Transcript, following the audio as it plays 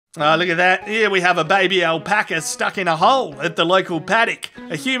Oh, look at that. Here we have a baby alpaca stuck in a hole at the local paddock.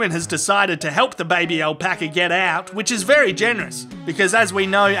 A human has decided to help the baby alpaca get out, which is very generous, because as we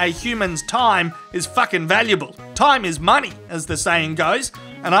know, a human's time is fucking valuable. Time is money, as the saying goes,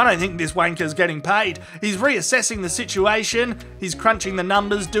 and I don't think this wanker's getting paid. He's reassessing the situation, he's crunching the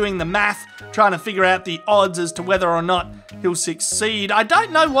numbers, doing the math, trying to figure out the odds as to whether or not he'll succeed. I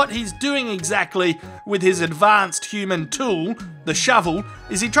don't know what he's doing exactly with his advanced human tool, the shovel.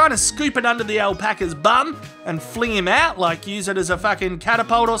 Is he trying to scoop it under the alpaca's bum and fling him out, like use it as a fucking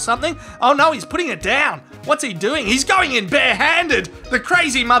catapult or something? Oh no, he's putting it down. What's he doing? He's going in barehanded. The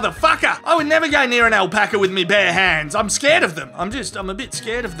crazy motherfucker. I would never go near an alpaca with me bare hands. I'm scared of them. I'm a bit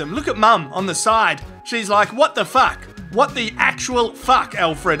scared of them. Look at Mum on the side. She's like, what the fuck? What the actual fuck,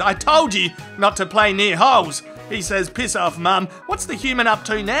 Alfred? I told you not to play near holes. He says, piss off, Mum. What's the human up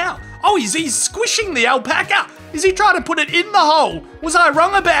to now? Oh, he's squishing the alpaca. Is he trying to put it in the hole? Was I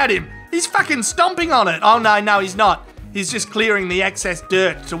wrong about him? He's fucking stomping on it. Oh, no, he's not. He's just clearing the excess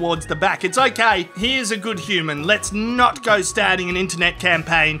dirt towards the back. It's okay. He is a good human. Let's not go starting an internet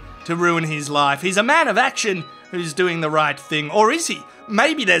campaign to ruin his life. He's a man of action who's doing the right thing. Or is he?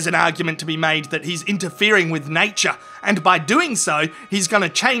 Maybe there's an argument to be made that he's interfering with nature, and by doing so, he's going to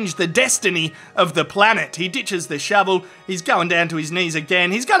change the destiny of the planet. He ditches the shovel, he's going down to his knees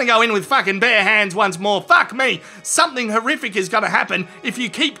again, he's going to go in with fucking bare hands once more. Fuck me! Something horrific is going to happen if you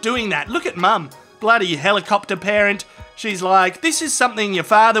keep doing that. Look at Mum, bloody helicopter parent. She's like, this is something your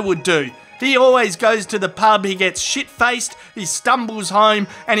father would do. He always goes to the pub, he gets shit-faced, he stumbles home,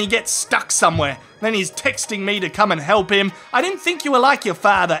 and he gets stuck somewhere. Then he's texting me to come and help him. I didn't think you were like your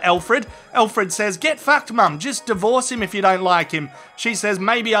father, Alfred. Alfred says, get fucked, Mum. Just divorce him if you don't like him. She says,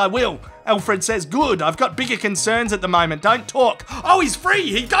 maybe I will. Alfred says, good. I've got bigger concerns at the moment. Don't talk. Oh, he's free.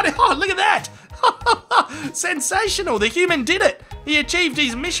 He got it. Oh, look at that. Sensational. The human did it. He achieved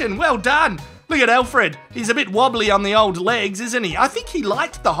his mission. Well done. Look at Alfred. He's a bit wobbly on the old legs, isn't he? I think he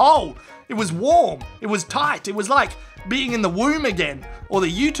liked the hole. It was warm. It was tight. It was like being in the womb again, or the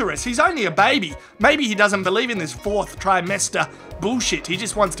uterus. He's only a baby. Maybe he doesn't believe in this fourth trimester bullshit. He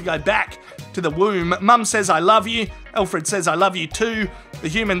just wants to go back to the womb. Mum says, I love you. Alfred says, I love you too. The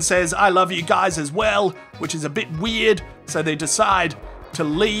human says, I love you guys as well, which is a bit weird. So they decide to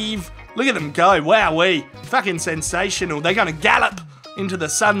leave. Look at them go. Wowee. Fucking sensational. They're going to gallop into the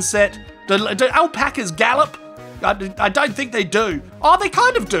sunset. Do alpacas gallop? I don't think they do. Oh, they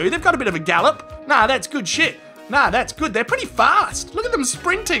kind of do. They've got a bit of a gallop. Nah, that's good shit. Nah, that's good. They're pretty fast. Look at them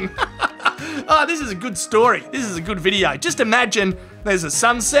sprinting. Oh, this is a good story. This is a good video. Just imagine there's a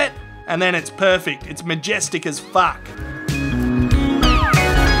sunset and then it's perfect. It's majestic as fuck.